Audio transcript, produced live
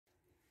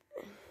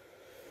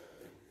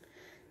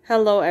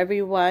Hello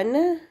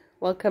everyone,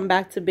 welcome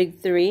back to Big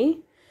 3.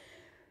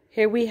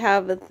 Here we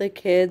have the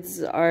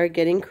kids are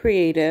getting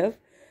creative.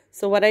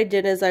 So what I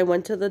did is I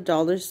went to the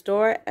dollar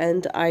store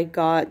and I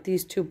got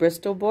these two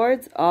Bristol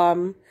boards.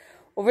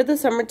 Over the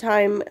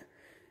summertime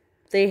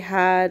they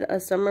had a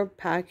summer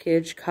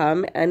package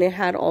come and it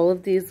had all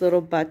of these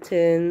little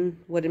button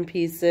wooden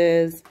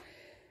pieces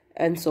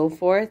and so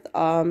forth.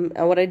 And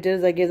what I did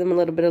is I gave them a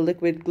little bit of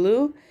liquid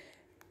glue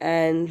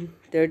and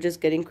they're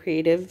just getting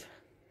creative,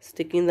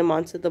 sticking them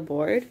onto the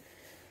board.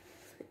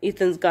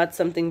 Ethan's got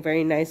something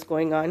very nice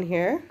going on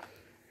here.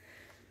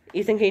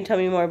 Ethan, can you tell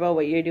me more about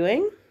what you're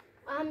doing?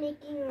 I'm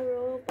making a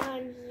robot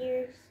and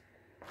here's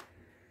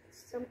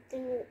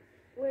something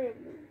where it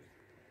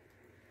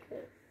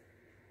moves.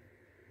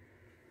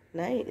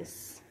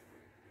 Nice.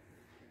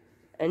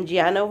 And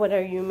Gianna, what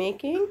are you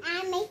making?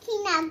 I'm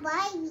making a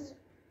Barbie.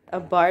 A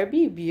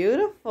Barbie?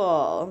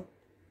 Beautiful.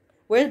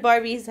 Where's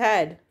Barbie's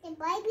head? The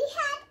Barbie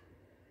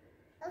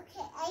head?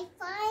 Okay, I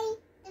find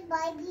the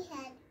Barbie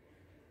head.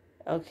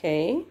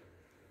 Okay.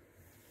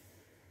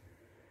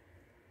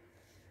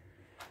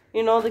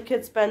 You know, the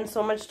kids spend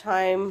so much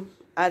time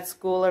at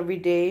school every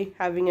day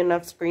having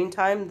enough screen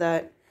time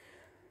that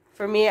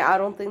for me, I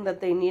don't think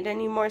that they need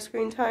any more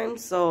screen time.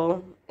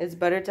 So it's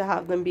better to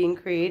have them being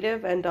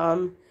creative, and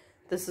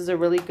this is a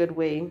really good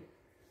way.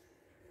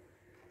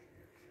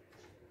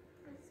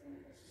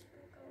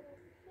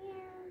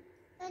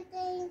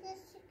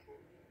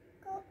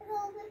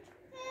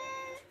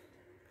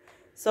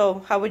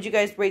 So how would you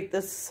guys rate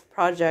this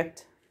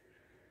project?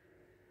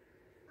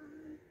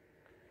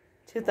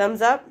 2 thumbs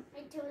up?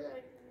 I told her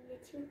I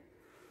needed to.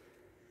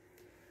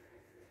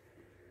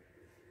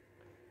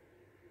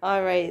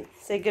 All right,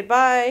 say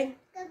goodbye.